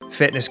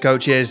fitness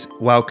coaches.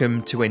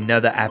 Welcome to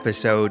another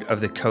episode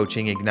of the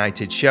Coaching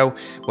Ignited Show,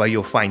 where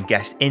you'll find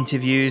guest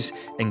interviews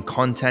and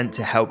content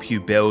to help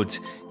you build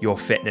your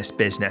fitness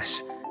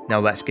business. Now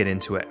let's get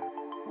into it.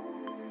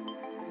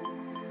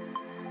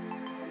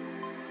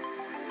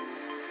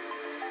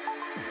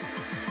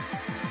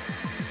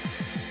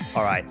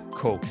 All right,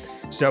 cool.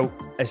 So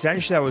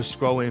essentially I was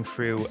scrolling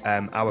through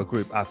our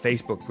group, our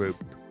Facebook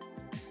group,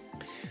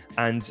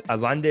 and I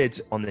landed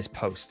on this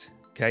post,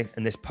 okay?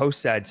 And this post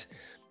said,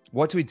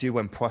 what do we do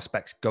when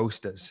prospects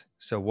ghost us?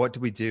 So what do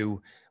we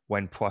do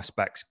when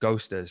prospects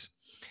ghost us?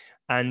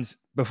 And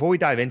before we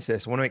dive into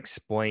this, I want to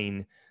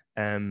explain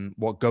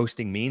what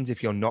ghosting means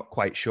if you're not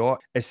quite sure.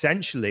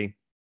 Essentially,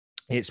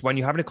 it's when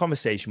you're having a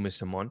conversation with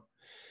someone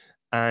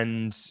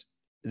and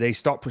they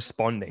stop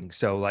responding.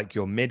 So like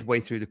you're midway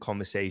through the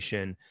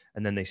conversation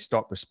and then they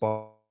stop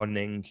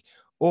responding.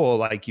 Or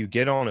like you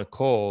get on a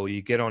call,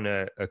 you get on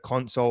a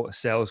consult, a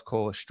sales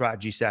call, a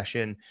strategy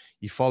session,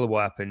 you follow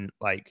up and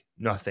like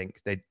nothing.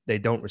 They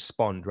don't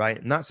respond,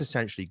 right? And that's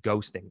essentially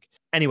ghosting.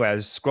 Anyway, I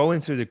was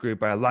scrolling through the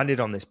group and I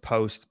landed on this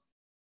post.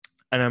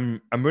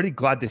 And I'm really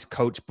glad this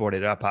coach brought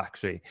it up,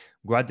 actually.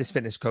 I'm glad this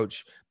fitness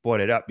coach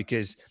brought it up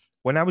because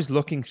when I was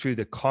looking through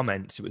the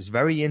comments, it was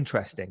very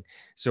interesting.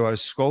 So I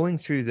was scrolling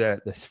through the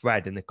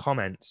thread in the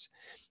comments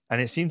and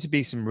it seemed to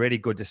be some really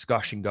good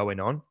discussion going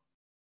on.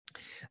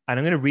 And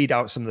I'm going to read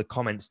out some of the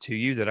comments to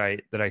you that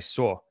I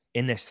saw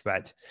in this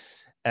thread.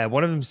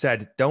 One of them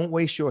said, don't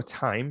waste your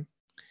time,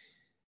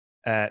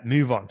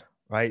 move on,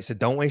 right? So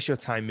don't waste your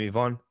time, move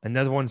on.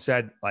 Another one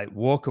said, like,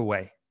 walk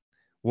away.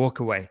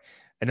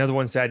 Another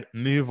one said,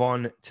 move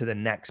on to the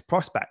next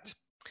prospect.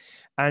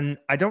 And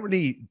I don't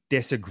really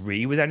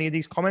disagree with any of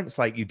these comments.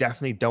 Like, you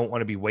definitely don't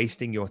want to be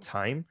wasting your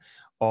time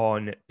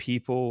on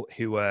people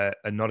who are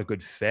not a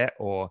good fit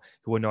or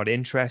who are not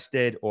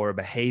interested or are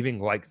behaving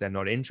like they're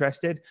not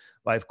interested.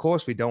 Like, of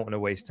course, we don't want to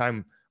waste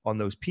time on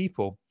those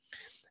people.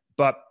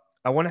 But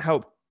I want to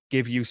help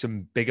give you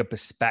some bigger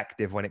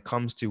perspective when it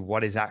comes to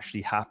what is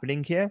actually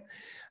happening here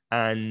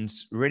and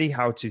really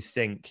how to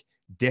think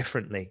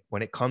differently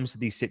when it comes to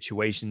these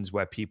situations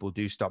where people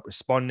do stop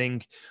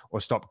responding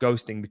or stop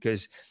ghosting.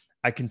 Because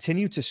I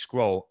continue to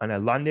scroll and I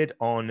landed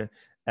on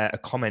a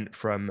comment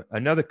from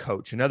another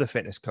coach, another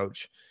fitness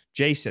coach,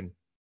 Jason.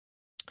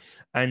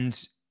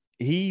 And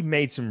he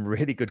made some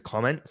really good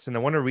comments and I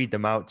want to read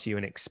them out to you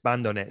and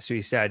expand on it. So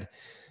he said,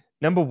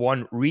 number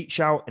one, reach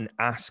out and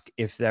ask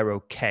if they're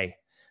okay,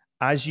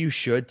 as you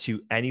should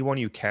to anyone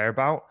you care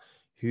about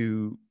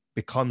who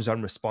becomes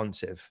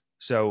unresponsive.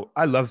 So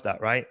I love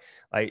that, right?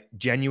 Like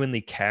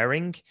genuinely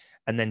caring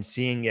and then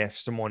seeing if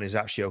someone is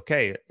actually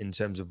okay in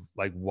terms of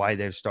like why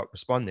they've stopped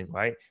responding,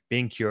 right?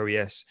 Being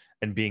curious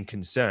and being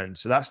concerned.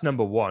 So that's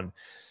number one.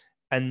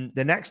 And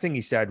the next thing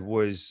he said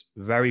was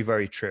very,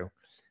 very true.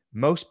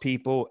 Most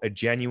people are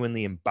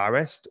genuinely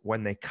embarrassed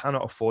when they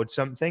cannot afford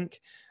something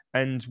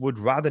and would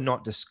rather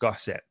not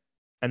discuss it.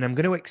 And I'm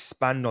going to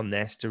expand on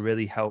this to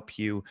really help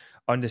you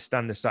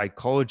understand the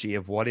psychology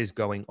of what is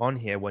going on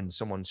here when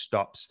someone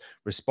stops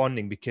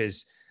responding,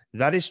 because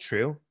that is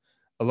true.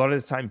 A lot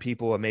of the time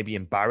people are maybe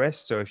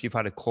embarrassed. So if you've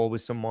had a call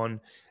with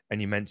someone and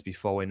you're meant to be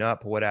following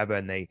up or whatever,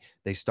 and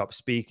they stop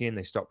speaking,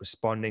 they stop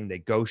responding, they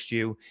ghost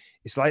you,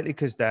 it's likely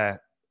because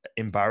they're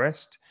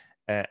embarrassed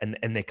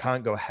and they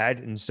can't go ahead.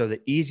 And so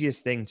the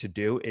easiest thing to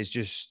do is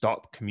just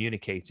stop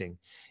communicating,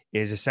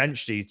 is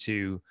essentially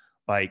to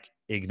like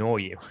ignore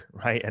you,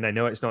 right? And I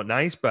know it's not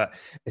nice, but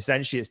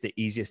essentially it's the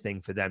easiest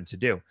thing for them to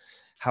do.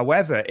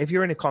 However, if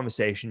you're in a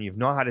conversation, you've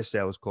not had a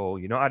sales call,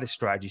 you've not had a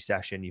strategy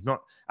session, you've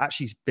not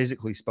actually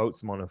physically spoke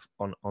to them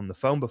on the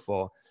phone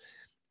before,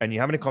 and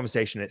you're having a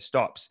conversation, it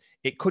stops.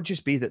 It could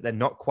just be that they're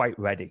not quite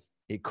ready.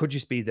 It could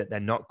just be that they're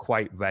not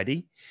quite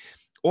ready,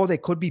 or they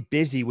could be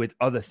busy with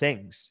other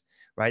things,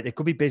 right? They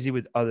could be busy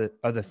with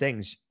other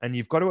things. And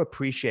you've got to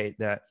appreciate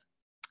that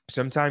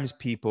sometimes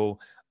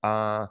people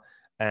are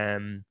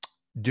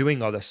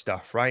doing other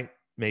stuff, right?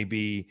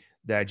 Maybe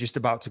they're just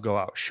about to go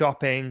out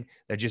shopping.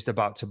 They're just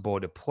about to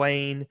board a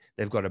plane.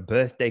 They've got a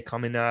birthday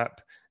coming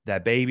up. Their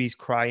baby's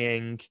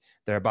crying.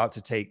 They're about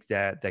to take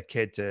their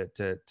kid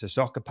to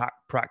soccer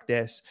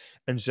practice.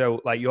 And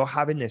so like you're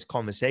having this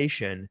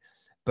conversation,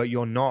 but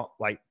you're not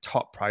like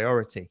top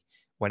priority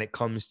when it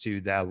comes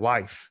to their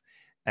life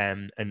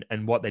and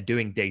what they're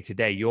doing day to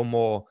day. You're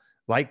more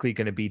likely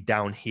going to be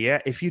down here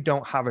if you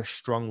don't have a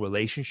strong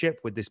relationship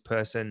with this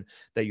person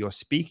that you're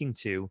speaking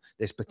to,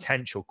 this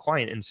potential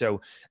client. And so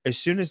as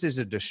soon as there's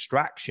a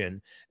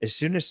distraction, as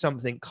soon as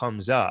something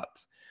comes up,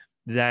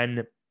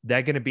 then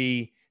they're going to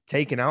be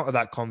taken out of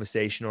that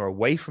conversation or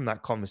away from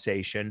that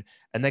conversation,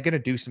 and they're going to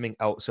do something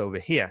else over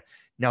here.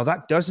 Now,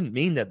 that doesn't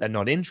mean that they're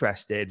not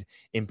interested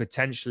in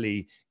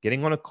potentially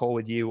getting on a call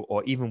with you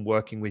or even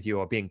working with you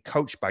or being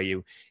coached by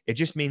you. It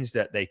just means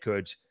that they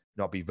could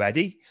not be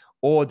ready,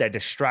 or they're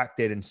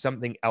distracted and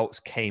something else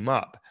came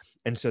up.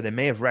 And so they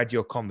may have read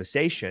your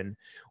conversation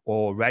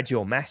or read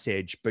your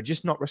message, but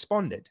just not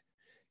responded.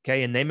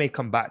 Okay. And they may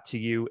come back to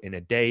you in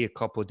a day, a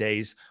couple of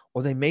days,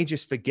 or they may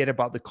just forget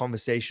about the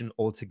conversation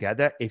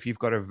altogether if you've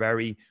got a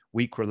very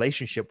weak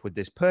relationship with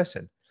this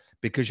person,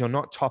 because you're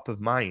not top of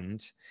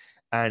mind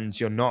and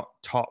you're not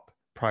top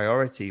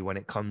priority when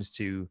it comes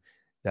to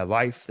their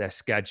life, their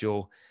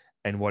schedule,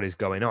 and what is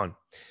going on.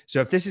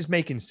 So if this is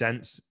making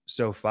sense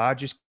so far,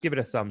 just give it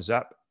a thumbs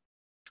up.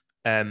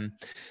 I'm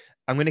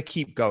going to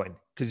keep going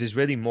because there's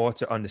really more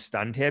to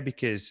understand here,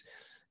 because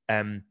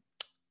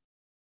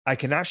I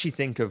can actually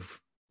think of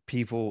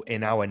people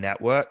in our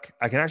network.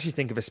 I can actually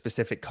think of a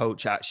specific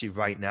coach actually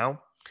right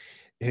now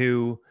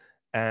who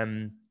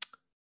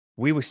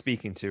we were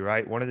speaking to,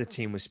 right? One of the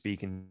team was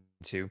speaking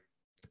to,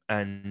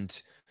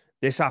 and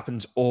this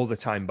happens all the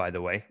time, by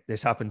the way.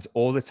 This happens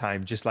all the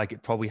time, just like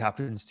it probably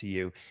happens to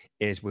you,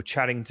 is we're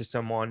chatting to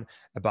someone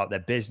about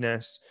their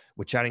business.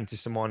 We're chatting to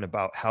someone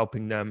about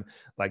helping them.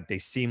 Like they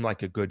seem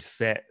like a good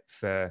fit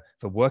for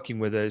working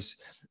with us.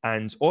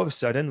 And all of a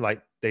sudden,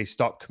 like they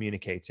stop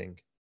communicating,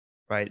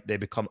 right? They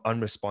become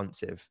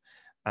unresponsive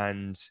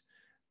and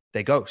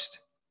they ghost.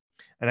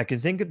 And I can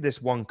think of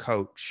this one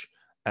coach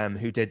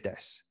who did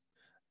this.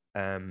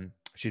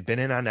 She'd been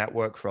in our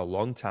network for a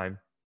long time.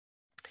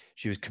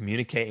 She was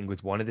communicating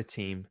with one of the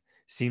team,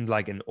 seemed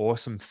like an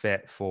awesome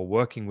fit for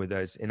working with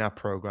us in our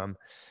program.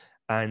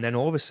 And then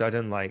all of a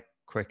sudden, like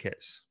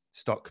crickets,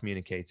 stopped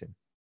communicating.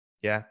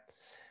 Yeah.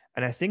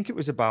 And I think it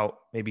was about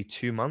maybe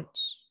 2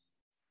 months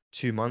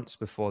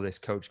before this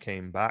coach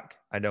came back.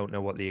 I don't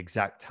know what the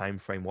exact time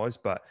frame was,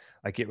 but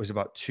like it was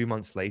about 2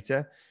 months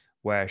later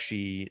where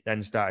she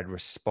then started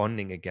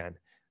responding again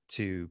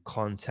to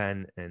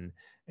content and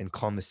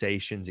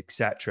conversations,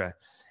 etc.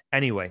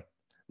 Anyway,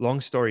 long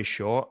story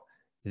short,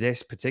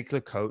 this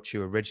particular coach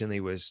who originally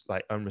was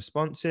like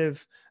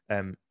unresponsive,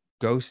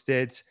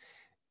 ghosted,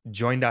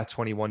 joined our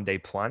 21-day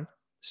plan.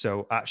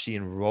 So actually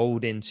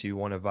enrolled into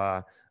one of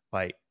our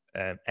like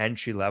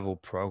entry level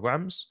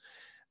programs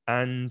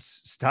and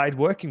started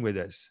working with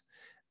us.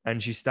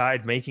 And she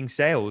started making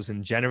sales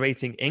and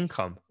generating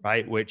income,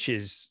 right? Which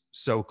is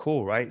so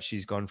cool, right?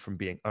 She's gone from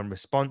being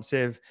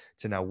unresponsive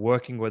to now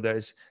working with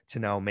us to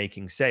now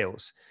making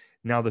sales.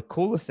 Now, the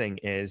cooler thing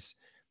is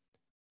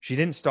she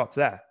didn't stop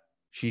there.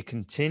 She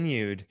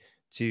continued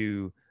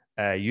to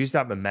use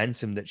that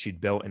momentum that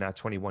she'd built in our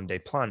 21-day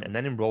plan and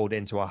then enrolled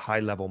into our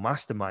high-level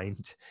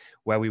mastermind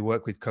where we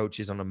work with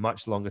coaches on a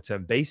much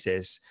longer-term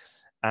basis,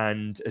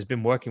 and has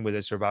been working with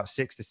us for about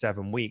 6 to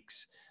 7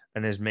 weeks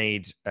and has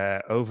made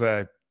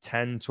over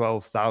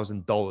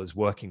 $10,000-$12,000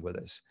 working with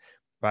us,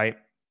 right?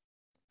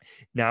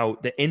 Now,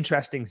 the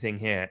interesting thing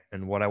here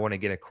and what I want to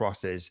get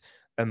across is,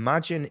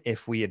 imagine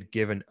if we had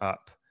given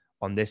up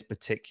on this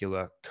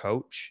particular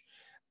coach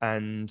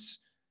and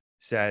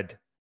said,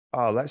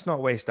 oh, let's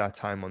not waste our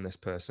time on this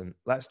person.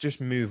 Let's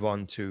just move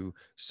on to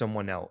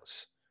someone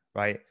else,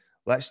 right?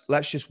 Let's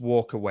just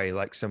walk away,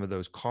 like some of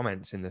those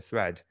comments in the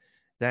thread.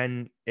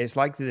 Then it's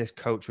likely this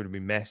coach would be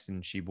missed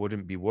and she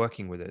wouldn't be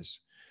working with us,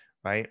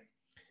 right?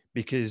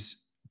 Because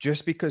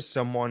just because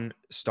someone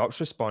stops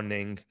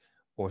responding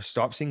or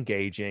stops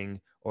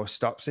engaging or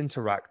stops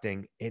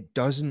interacting, it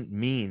doesn't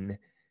mean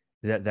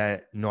that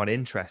they're not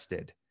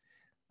interested.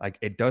 Like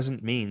it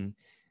doesn't mean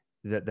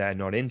that they're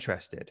not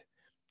interested.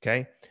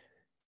 Okay.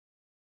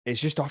 It's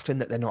just often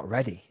that they're not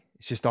ready.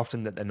 It's just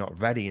often that they're not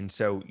ready. And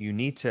so you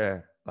need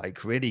to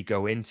like really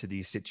go into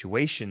these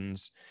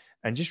situations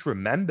and just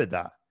remember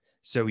that.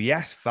 So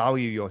yes,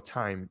 value your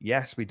time.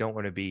 Yes, we don't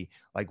want to be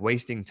like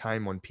wasting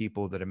time on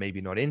people that are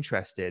maybe not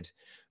interested,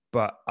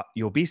 but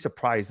you'll be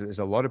surprised that there's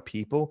a lot of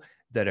people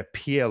that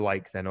appear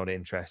like they're not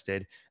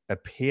interested,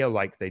 appear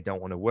like they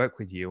don't want to work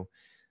with you.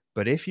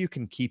 But if you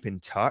can keep in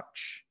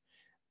touch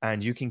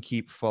and you can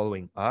keep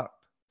following up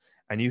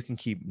and you can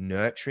keep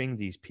nurturing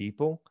these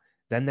people,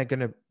 then they're going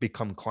to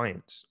become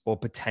clients or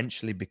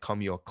potentially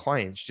become your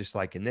clients, just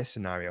like in this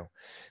scenario.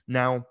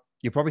 Now,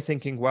 you're probably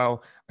thinking,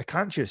 well, I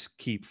can't just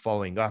keep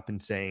following up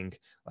and saying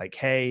like,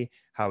 hey,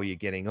 how are you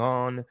getting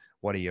on?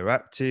 What are you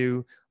up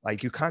to?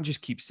 Like, you can't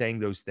just keep saying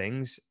those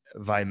things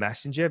via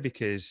Messenger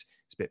because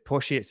it's a bit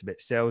pushy, it's a bit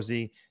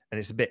salesy, and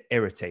it's a bit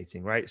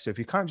irritating, right? So if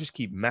you can't just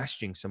keep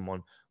messaging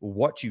someone,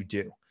 what do you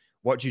do?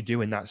 What do you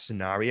do in that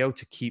scenario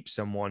to keep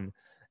someone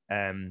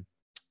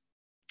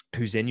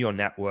who's in your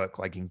network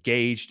like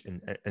engaged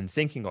and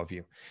thinking of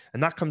you?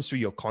 And that comes through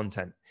your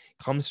content.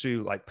 It comes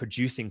through like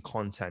producing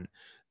content,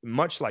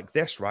 much like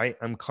this, right?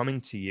 I'm coming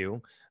to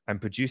you, I'm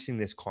producing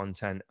this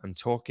content, I'm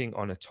talking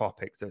on a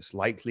topic that's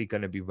likely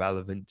going to be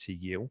relevant to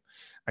you.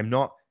 I'm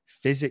not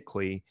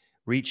physically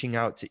reaching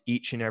out to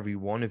each and every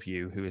one of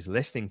you who is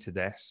listening to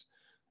this.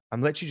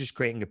 I'm literally just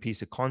creating a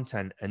piece of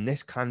content, and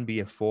this can be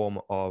a form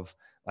of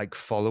like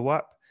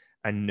follow-up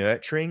and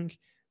nurturing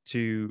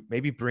to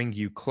maybe bring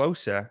you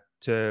closer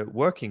to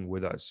working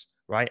with us,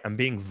 right? I'm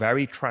being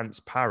very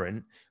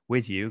transparent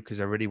with you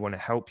because I really want to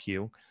help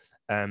you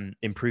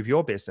improve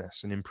your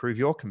business and improve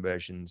your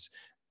conversions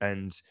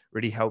and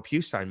really help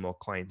you sign more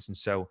clients. And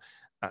so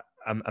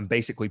I'm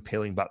basically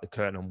peeling back the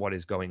curtain on what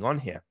is going on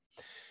here.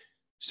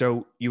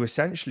 So you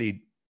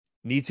essentially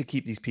need to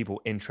keep these people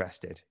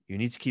interested. You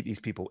need to keep these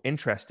people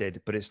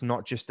interested, but it's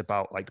not just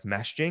about like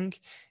messaging.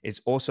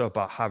 It's also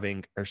about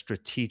having a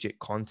strategic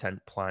content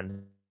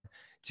plan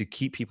to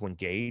keep people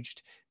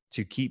engaged,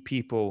 to keep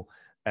people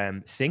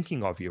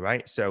thinking of you,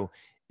 right? So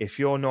if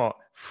you're not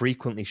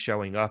frequently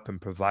showing up and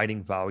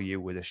providing value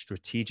with a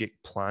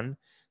strategic plan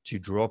to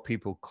draw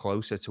people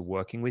closer to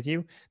working with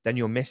you, then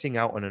you're missing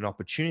out on an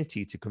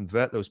opportunity to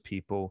convert those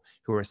people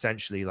who are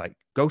essentially like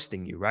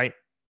ghosting you, right?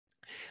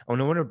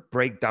 And I want to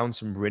break down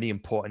some really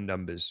important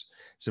numbers,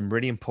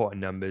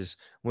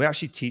 We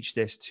actually teach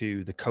this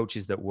to the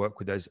coaches that work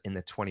with us in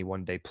the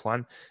 21-day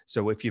plan.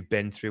 So if you've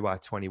been through our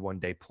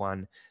 21-day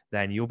plan,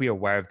 then you'll be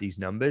aware of these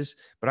numbers.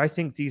 But I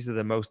think these are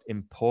the most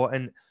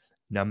important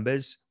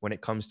numbers when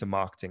it comes to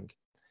marketing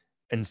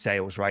and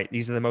sales, right?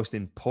 These are the most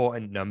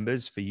important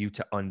numbers for you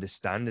to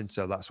understand. And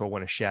so that's why I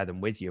want to share them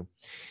with you.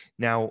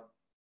 Now,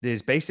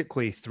 there's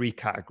basically 3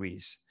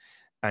 categories.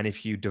 And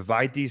if you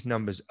divide these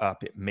numbers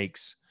up, it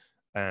makes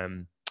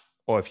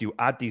or if you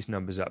add these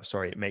numbers up,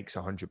 it makes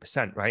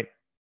 100%, right?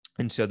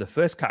 And so the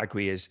first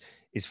category is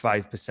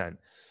 5%.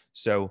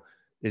 So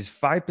there's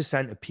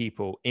 5% of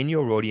people in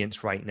your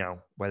audience right now,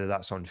 whether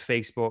that's on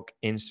Facebook,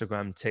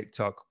 Instagram,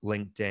 TikTok,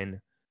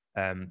 LinkedIn,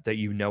 that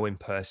you know in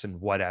person,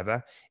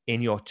 whatever,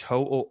 in your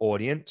total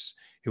audience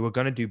who are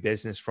going to do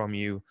business from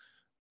you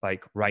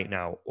like right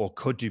now, or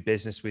could do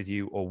business with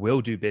you, or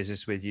will do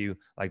business with you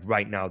like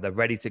right now. They're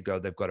ready to go.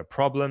 They've got a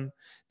problem.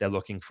 They're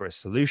looking for a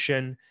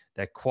solution.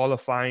 They're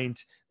qualified.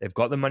 They've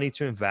got the money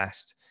to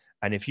invest.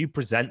 And if you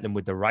present them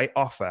with the right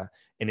offer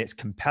and it's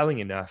compelling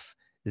enough,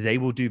 they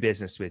will do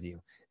business with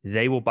you.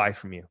 They will buy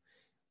from you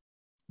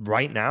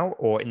right now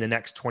or in the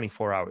next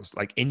 24 hours,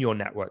 like in your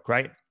network,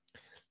 right?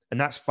 And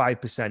that's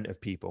 5% of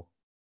people.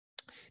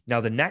 Now,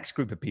 the next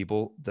group of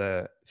people,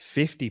 the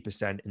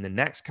 50% in the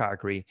next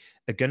category,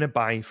 are going to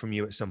buy from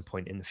you at some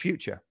point in the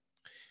future.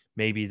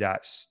 Maybe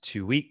that's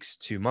 2 weeks,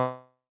 2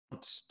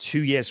 months,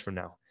 2 years from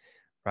now,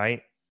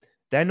 right?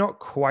 They're not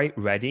quite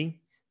ready.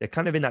 They're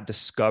kind of in that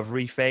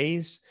discovery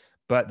phase,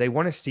 but they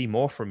want to see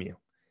more from you.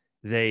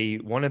 They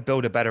want to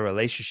build a better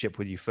relationship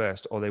with you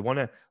first, or they want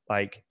to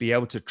like be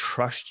able to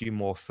trust you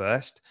more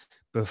first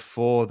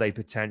before they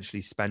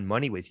potentially spend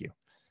money with you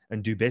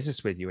and do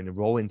business with you and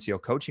enroll into your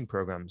coaching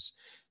programs.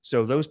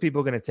 So those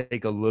people are going to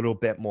take a little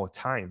bit more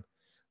time,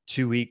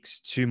 2 weeks,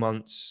 2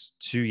 months,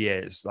 2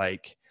 years.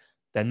 Like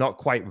they're not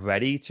quite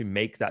ready to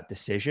make that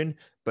decision,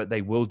 but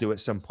they will do at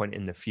some point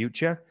in the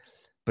future.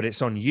 But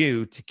it's on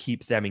you to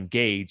keep them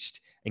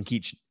engaged and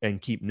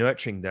keep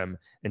nurturing them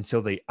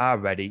until they are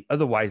ready.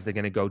 Otherwise, they're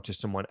going to go to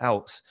someone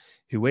else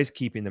who is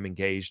keeping them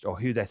engaged or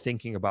who they're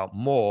thinking about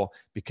more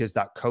because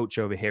that coach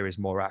over here is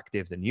more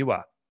active than you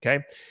are.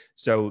 Okay.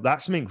 So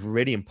that's something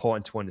really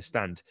important to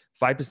understand.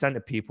 5%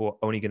 of people are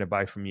only going to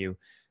buy from you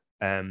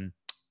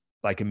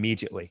like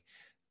immediately.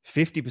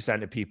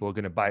 50% of people are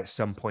going to buy at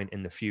some point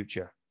in the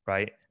future,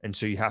 right? And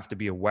so you have to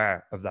be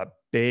aware of that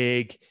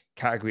big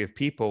category of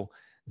people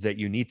that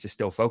you need to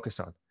still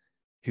focus on,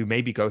 who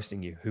may be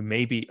ghosting you, who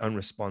may be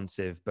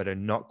unresponsive, but are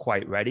not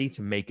quite ready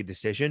to make a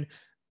decision,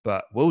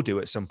 but will do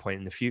at some point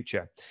in the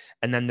future.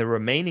 And then the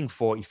remaining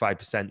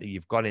 45% that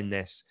you've got in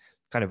this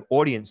kind of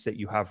audience that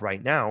you have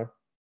right now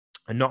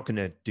are not going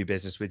to do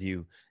business with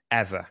you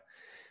ever.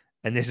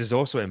 And this is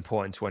also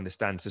important to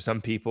understand. So some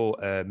people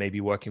may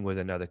be working with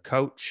another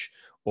coach,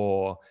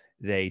 or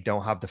they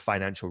don't have the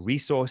financial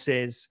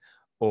resources,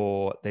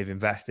 or they've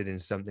invested in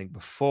something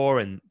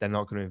before and they're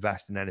not going to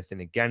invest in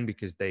anything again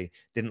because they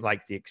didn't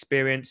like the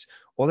experience,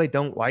 or they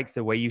don't like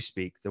the way you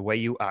speak, the way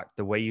you act,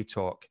 the way you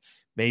talk.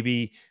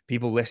 Maybe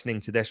people listening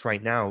to this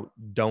right now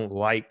don't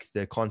like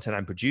the content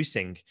I'm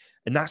producing,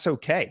 and that's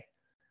okay.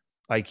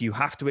 Like you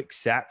have to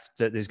accept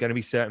that there's going to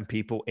be certain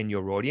people in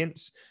your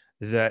audience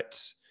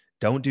that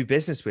don't do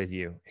business with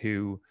you,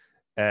 who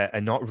are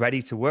not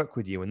ready to work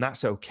with you, and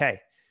that's okay.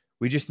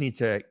 We just need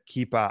to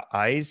keep our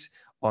eyes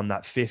on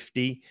that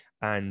 50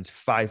 and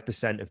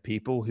 5% of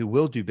people who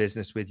will do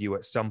business with you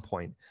at some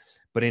point.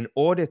 But in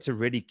order to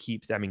really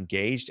keep them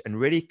engaged and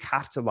really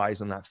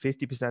capitalize on that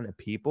 50% of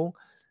people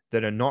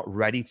that are not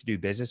ready to do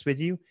business with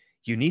you,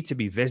 you need to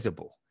be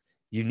visible.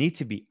 You need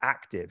to be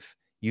active.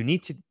 You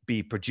need to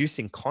be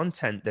producing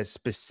content that's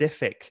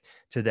specific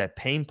to their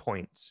pain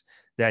points,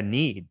 their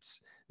needs,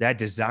 their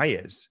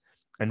desires,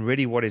 and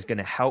really what is going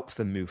to help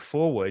them move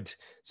forward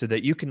so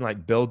that you can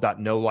like build that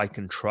know, like,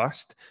 and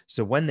trust.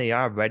 So when they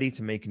are ready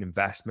to make an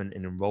investment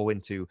and enroll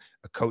into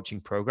a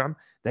coaching program,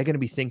 they're going to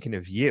be thinking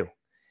of you.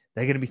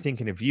 They're going to be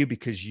thinking of you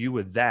because you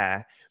were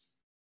there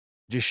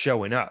just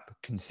showing up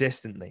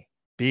consistently,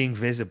 being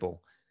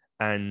visible,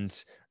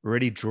 and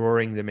really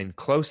drawing them in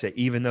closer,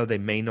 even though they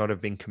may not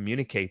have been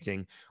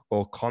communicating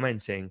or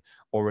commenting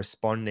or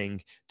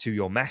responding to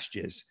your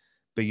messages.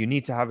 But you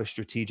need to have a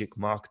strategic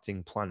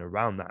marketing plan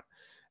around that.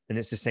 And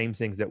it's the same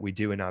thing that we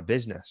do in our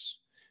business.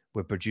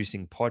 We're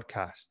producing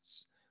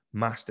podcasts,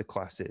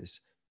 masterclasses,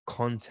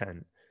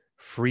 content,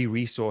 free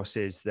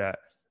resources that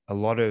a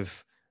lot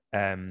of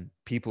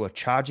people are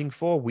charging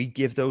for. We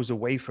give those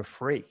away for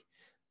free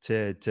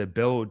to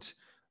build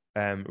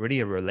really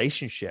a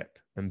relationship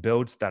and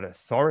builds that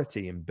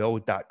authority and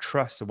build that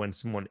trust. So when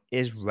someone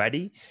is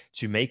ready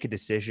to make a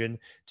decision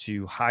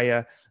to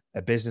hire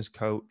a business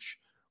coach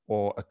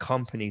or a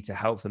company to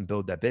help them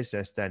build their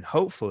business, then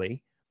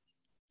hopefully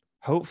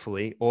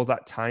all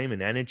that time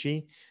and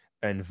energy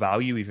and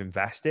value we've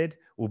invested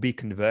will be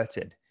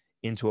converted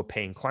into a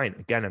paying client.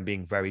 Again, I'm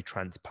being very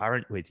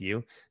transparent with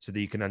you so that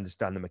you can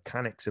understand the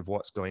mechanics of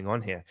what's going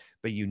on here.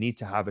 But you need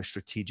to have a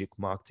strategic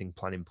marketing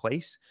plan in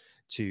place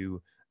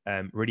to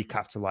really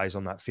capitalize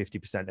on that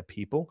 50% of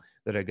people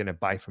that are going to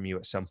buy from you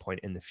at some point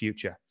in the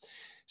future.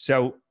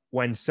 So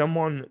when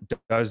someone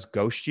does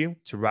ghost you,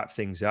 to wrap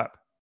things up,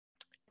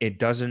 it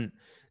doesn't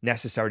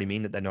necessarily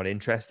mean that they're not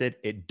interested.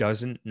 It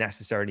doesn't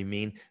necessarily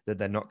mean that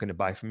they're not going to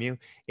buy from you.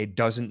 It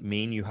doesn't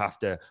mean you have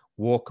to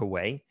walk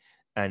away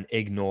and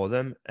ignore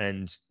them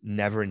and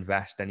never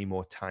invest any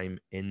more time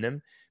in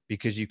them,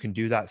 because you can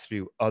do that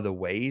through other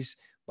ways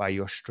by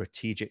your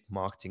strategic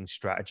marketing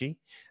strategy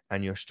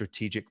and your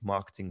strategic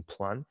marketing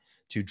plan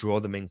to draw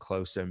them in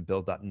closer and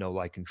build that know,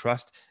 like, and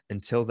trust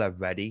until they're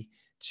ready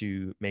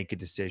to make a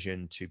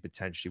decision to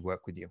potentially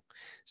work with you.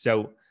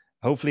 So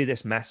hopefully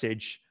this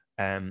message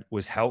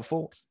was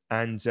helpful.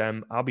 And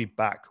I'll be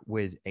back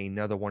with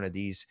another one of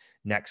these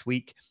next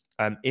week.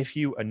 If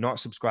you are not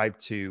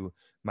subscribed to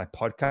my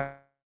podcast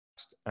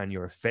and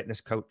you're a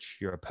fitness coach,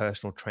 you're a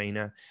personal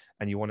trainer,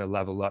 and you want to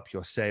level up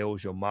your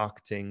sales, your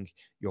marketing,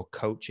 your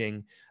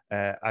coaching,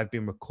 I've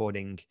been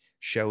recording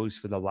shows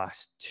for the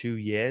last 2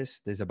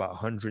 years. There's about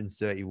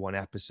 131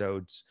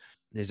 episodes.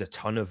 There's a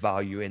ton of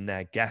value in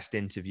there, guest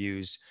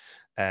interviews.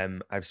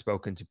 I've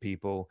spoken to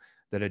people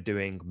that are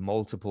doing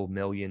multiple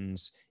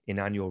millions in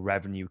annual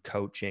revenue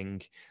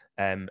coaching,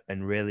 and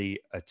really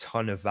a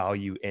ton of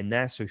value in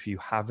there. So if you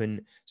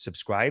haven't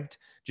subscribed,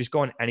 just go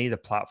on any of the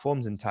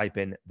platforms and type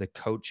in the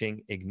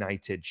Coaching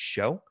Ignited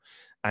Show,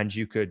 and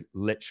you could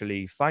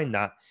literally find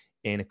that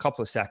in a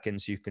couple of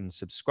seconds. You can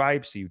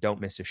subscribe so you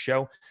don't miss a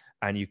show,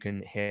 and you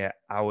can hear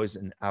hours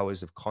and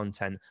hours of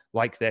content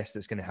like this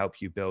that's going to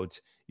help you build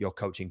your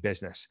coaching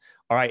business.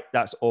 All right,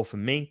 that's all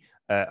from me.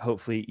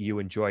 Hopefully you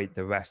enjoy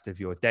the rest of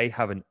your day.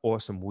 Have an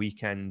awesome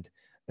weekend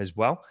as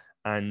well.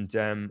 And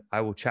I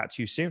will chat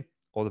to you soon.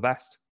 All the best.